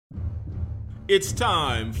It's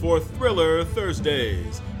time for Thriller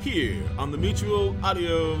Thursdays, here on the Mutual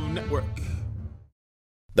Audio Network.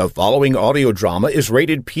 The following audio drama is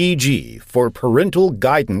rated PG for parental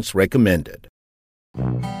guidance recommended.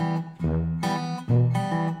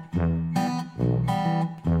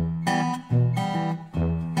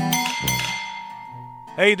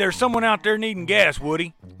 Hey, there's someone out there needing gas,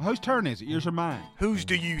 Woody. Whose turn is it? Yours or mine? Whose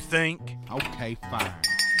do you think? Okay, fine.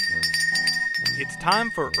 It's time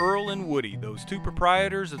for Earl and Woody, those two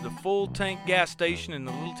proprietors of the full-tank gas station in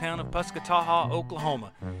the little town of Puskataha,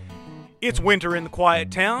 Oklahoma. It's winter in the quiet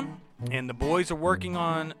town, and the boys are working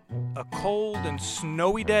on a cold and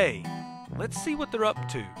snowy day. Let's see what they're up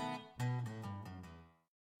to.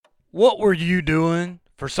 What were you doing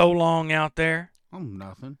for so long out there? Oh,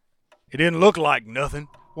 nothing. It didn't look like nothing.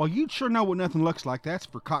 Well, you'd sure know what nothing looks like. That's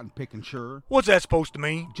for cotton picking, sure. What's that supposed to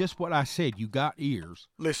mean? Just what I said. You got ears.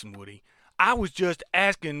 Listen, Woody, I was just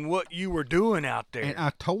asking what you were doing out there. And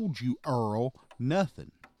I told you, Earl,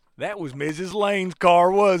 nothing. That was Mrs. Lane's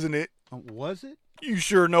car, wasn't it? Was it? You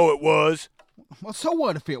sure know it was. Well, so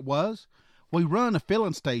what if it was? We run a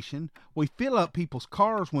filling station. We fill up people's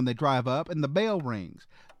cars when they drive up, and the bell rings.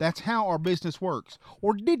 That's how our business works.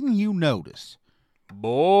 Or didn't you notice?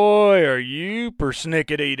 Boy, are you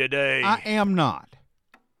persnickety today. I am not.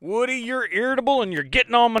 Woody, you're irritable and you're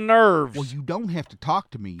getting on my nerves. Well, you don't have to talk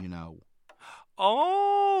to me, you know.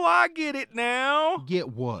 Oh, I get it now. Get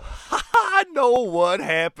what? I know what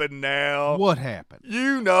happened now. What happened?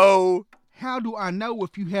 You know. How do I know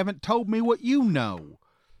if you haven't told me what you know?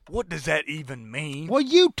 What does that even mean? Well,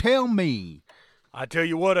 you tell me. I tell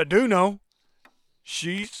you what I do know.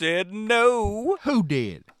 She said no. Who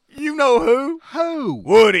did? You know who? Who?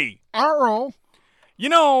 Woody. Earl. You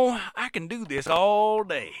know, I can do this all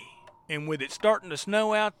day. And with it starting to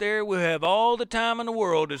snow out there, we'll have all the time in the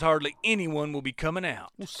world as hardly anyone will be coming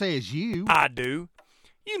out. Well, says you. I do.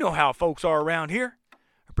 You know how folks are around here.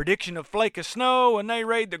 A prediction of flake of snow, and they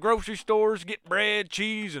raid the grocery stores, get bread,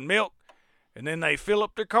 cheese, and milk, and then they fill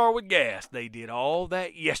up their car with gas. They did all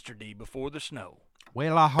that yesterday before the snow.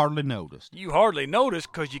 Well, I hardly noticed. You hardly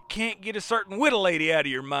noticed because you can't get a certain widow lady out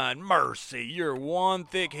of your mind. Mercy, you're one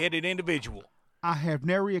thick-headed individual. I have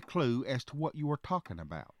nary a clue as to what you are talking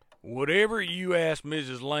about. Whatever you asked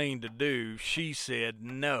Mrs. Lane to do, she said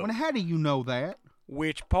no. Well, how do you know that?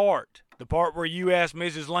 Which part? The part where you asked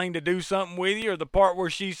Mrs. Lane to do something with you, or the part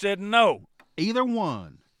where she said no? Either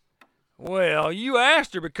one. Well, you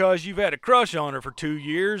asked her because you've had a crush on her for 2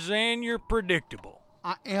 years, and you're predictable.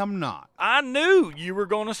 I am not. I knew you were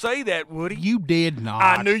going to say that, Woody. You did not.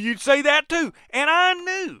 I knew you'd say that, too. And I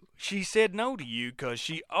knew she said no to you because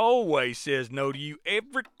she always says no to you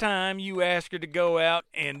every time you ask her to go out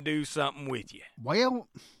and do something with you. Well,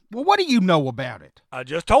 what do you know about it? I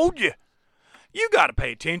just told you. You got to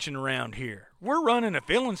pay attention around here. We're running a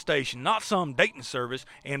filling station, not some dating service.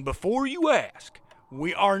 And before you ask,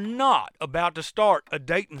 we are not about to start a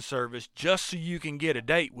dating service just so you can get a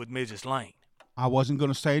date with Mrs. Lane. I wasn't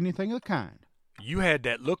going to say anything of the kind. You had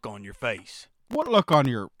that look on your face. What look on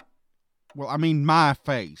your... Well, I mean my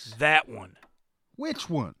face. That one. Which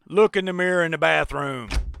one? Look in the mirror in the bathroom.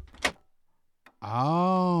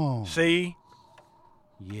 Oh. See?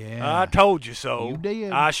 Yeah. I told you so. You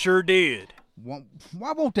did. I sure did.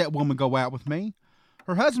 Why won't that woman go out with me?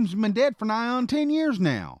 Her husband's been dead for nigh on 10 years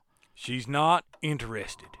now. She's not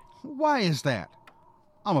interested. Why is that?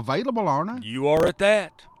 I'm available, aren't I? You are at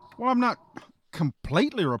that. Well, I'm not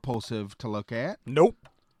completely repulsive to look at. Nope.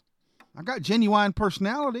 I got genuine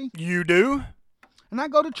personality. You do? And I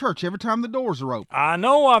go to church every time the doors are open. I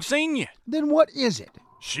know, I've seen you. Then what is it?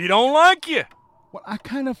 She don't like you. Well, I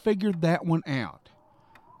kind of figured that one out.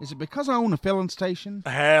 Is it because I own a filling station?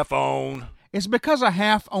 Half own. Is it because I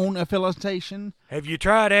half own a filling station? Have you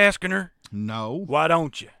tried asking her? No. Why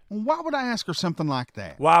don't you? Why would I ask her something like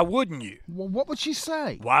that? Why wouldn't you? Well, what would she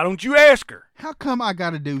say? Why don't you ask her? How come I got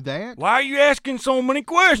to do that? Why are you asking so many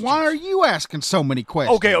questions? Why are you asking so many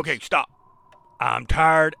questions? Okay, stop. I'm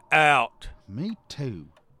tired out. Me too.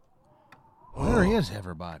 Where is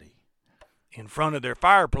everybody? In front of their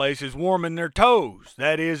fireplaces warming their toes.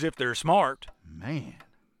 That is, if they're smart.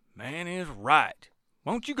 Man is right.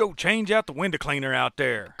 Won't you go change out the window cleaner out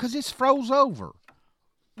there? 'Cause it's froze over.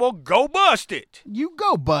 Well, go bust it. You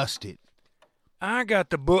go bust it. I got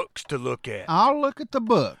the books to look at. I'll look at the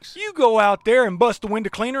books. You go out there and bust the window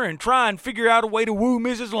cleaner and try and figure out a way to woo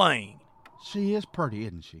Mrs. Lane. She is pretty,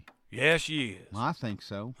 isn't she? Yes, she is. I think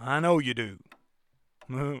so. I know you do.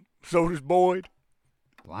 So does Boyd.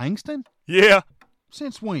 Langston? Yeah.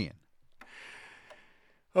 Since when?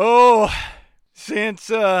 Oh, since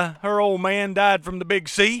her old man died from the big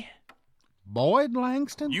sea. Boyd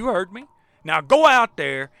Langston? You heard me. Now go out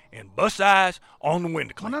there and bust eyes on the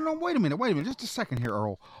window Well, cleaner. no, wait a minute. Just a second here,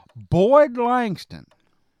 Earl. Boyd Langston.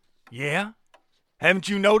 Yeah? Haven't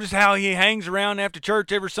you noticed how he hangs around after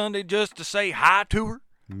church every Sunday just to say hi to her?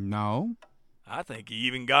 No. I think he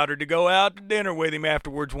even got her to go out to dinner with him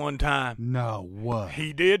afterwards one time. No, what?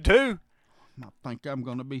 He did too. I think I'm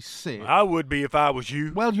going to be sick. I would be if I was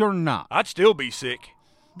you. Well, you're not. I'd still be sick.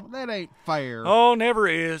 Well, that ain't fair. Oh, never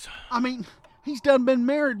is. I mean, he's done been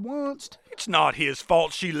married once. It's not his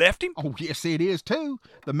fault she left him. Oh, yes, it is, too.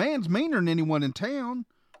 The man's meaner than anyone in town.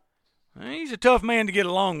 He's a tough man to get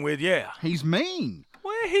along with, yeah. He's mean.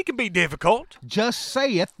 Well, he can be difficult. Just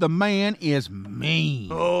saith the man is mean.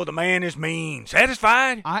 Oh, the man is mean.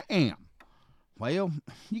 Satisfied? I am. Well,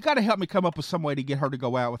 you got to help me come up with some way to get her to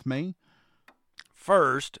go out with me.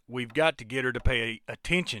 First, we've got to get her to pay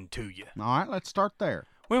attention to you. All right, let's start there.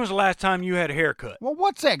 When was the last time you had a haircut? Well,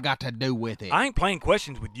 what's that got to do with it? I ain't playing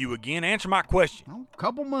questions with you again. Answer my question. Oh, a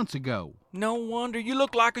couple months ago. No wonder you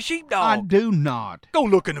look like a I sheepdog. do not. Go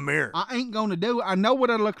look in the mirror. I ain't going to do it. I know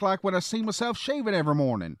what I look like when I see myself shaving every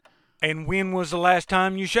morning. And when was the last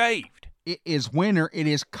time you shaved? It is winter. It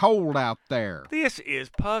is cold out there. This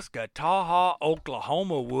is Puskataha,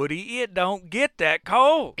 Oklahoma, Woody. It don't get that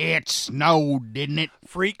cold. It snowed, didn't it?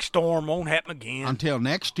 Freak storm won't happen again. Until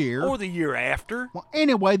next year. Or the year after. Well,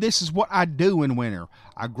 anyway, this is what I do in winter.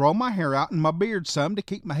 I grow my hair out and my beard some to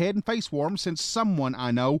keep my head and face warm, since someone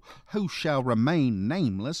I know, who shall remain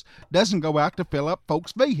nameless, doesn't go out to fill up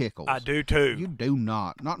folks' vehicles. I do too. You do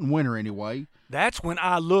not. Not in winter, anyway. That's when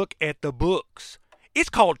I look at the books. It's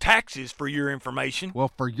called taxes, for your information.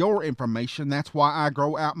 Well, for your information, that's why I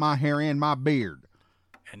grow out my hair and my beard.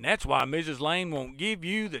 And that's why Mrs. Lane won't give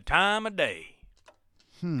you the time of day.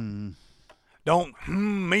 Don't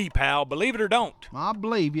me, pal. Believe it or don't. I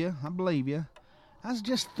believe you. I was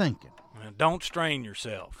just thinking. Well, don't strain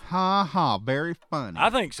yourself. Ha ha, very funny. I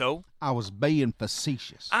think so. I was being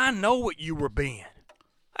facetious. I know what you were being.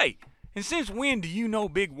 Hey, and since when do you know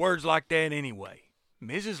big words like that anyway?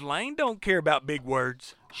 Mrs. Lane don't care about big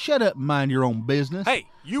words. Shut up and mind your own business. Hey,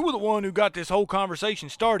 you were the one who got this whole conversation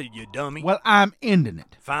started, you dummy. Well, I'm ending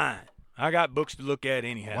it. Fine. I got books to look at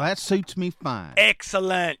anyhow. Well, that suits me fine.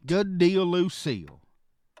 Excellent. Good deal, Lucille.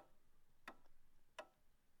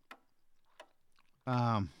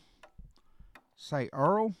 Say,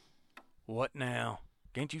 Earl? What now?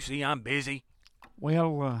 Can't you see I'm busy?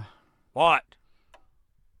 Well, What?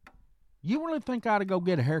 you really think I ought to go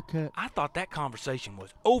get a haircut? I thought that conversation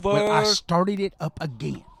was over. Well, I started it up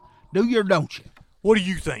again. Do you or don't you? What do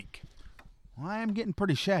you think? Well, I am getting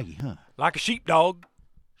pretty shaggy, huh? Like a sheepdog?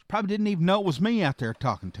 She probably didn't even know it was me out there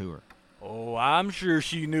talking to her. Oh, I'm sure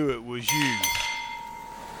she knew it was you.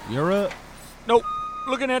 You're up? Nope.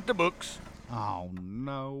 Looking at the books. Oh,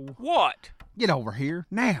 no. What? Get over here,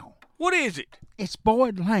 now. What is it? It's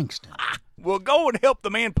Boyd Langston. Well, go and help the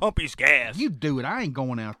man pump his gas. You do it. I ain't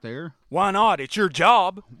going out there. Why not? It's your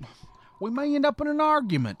job. We may end up in an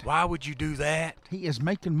argument. Why would you do that? He is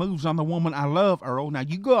making moves on the woman I love, Earl. Now,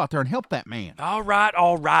 you go out there and help that man. All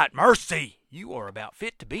right. Mercy. You are about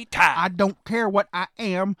fit to be tied. I don't care what I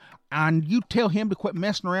am, and you tell him to quit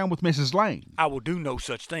messing around with Mrs. Lane. I will do no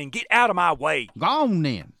such thing. Get out of my way. Go on,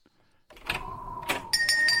 then.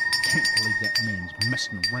 Can't believe that man's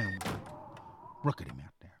messing around with her. Look at him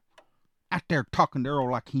out there. Out there talking to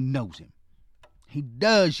Earl like he knows him. He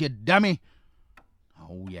does, you dummy.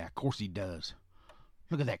 Oh, yeah, of course he does.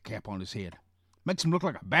 Look at that cap on his head. Makes him look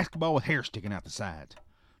like a basketball with hair sticking out the sides.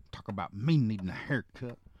 Talk about me needing a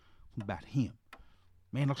haircut. What about him?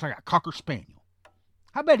 Man looks like a cocker spaniel.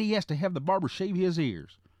 I bet he has to have the barber shave his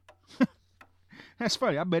ears. That's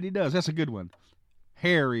funny. I bet he does. That's a good one.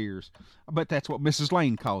 Hair ears. I bet that's what Mrs.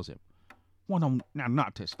 Lane calls him. Well, no, now,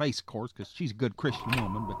 not to his face, of course, because she's a good Christian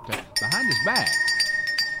woman, but behind his back.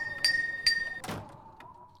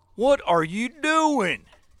 What are you doing?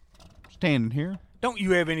 Standing here. Don't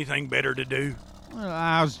you have anything better to do? Well,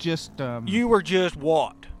 I was just, You were just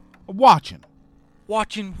what? watching.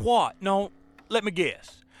 Watching what? No, let me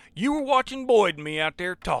guess. You were watching Boyd and me out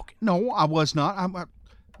there talking. No, I was not.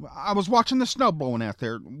 I was watching the snow blowing out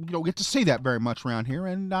there. You don't get to see that very much around here,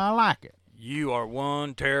 and I like it. You are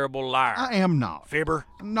one terrible liar. I am not. Fibber.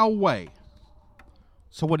 No way.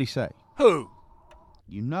 So what'd he say? Who?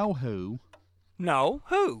 You know who. No,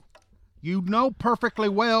 who? You know perfectly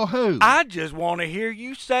well who. I just want to hear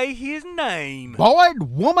you say his name. Boyd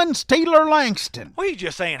Woman Stealer Langston. Well, he's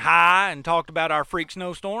just saying hi and talked about our freak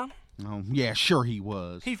snowstorm. Oh, yeah, sure he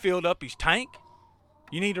was. He filled up his tank.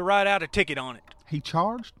 You need to write out a ticket on it. He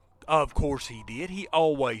charged? Of course he did. He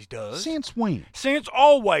always does. Since when? Since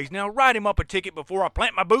always. Now write him up a ticket before I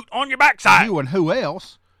plant my boot on your backside. You and who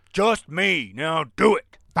else? Just me. Now do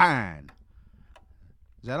it. Fine.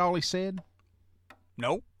 Is that all he said?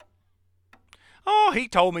 No. Oh, he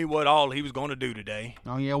told me what all he was going to do today.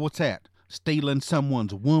 Oh, yeah, what's that? Stealing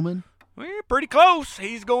someone's woman? Well, pretty close.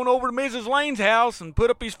 He's going over to Mrs. Lane's house and put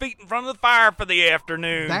up his feet in front of the fire for the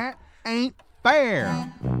afternoon. That ain't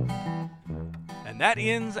fair. And that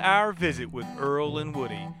ends our visit with Earl and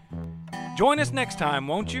Woody. Join us next time,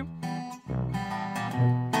 won't you?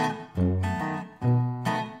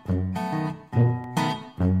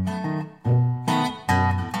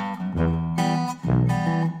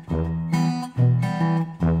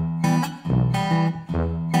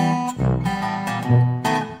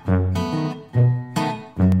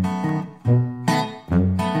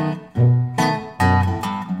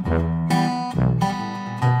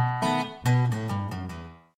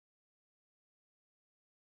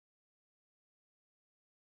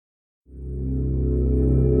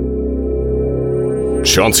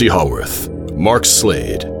 Chauncey Haworth, Mark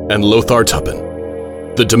Slade, and Lothar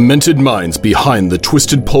Tuppen, the demented minds behind the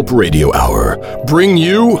Twisted Pulp Radio Hour, bring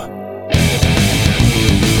you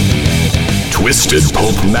Twisted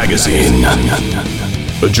Pulp Magazine.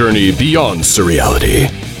 A journey beyond surreality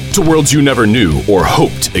to worlds you never knew or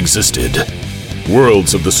hoped existed.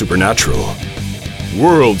 Worlds of the supernatural.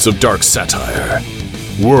 Worlds of dark satire.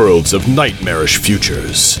 Worlds of nightmarish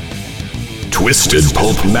futures. Twisted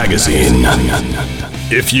Pulp Magazine.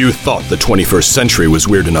 If you thought the 21st century was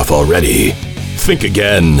weird enough already, think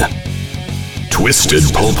again. Twisted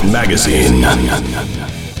Pulp Magazine.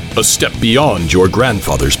 A step beyond your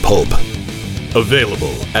grandfather's pulp.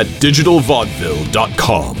 Available at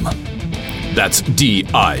digitalvaudeville.com. That's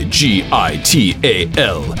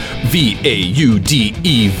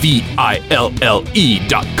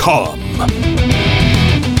digitalvaudeville.com.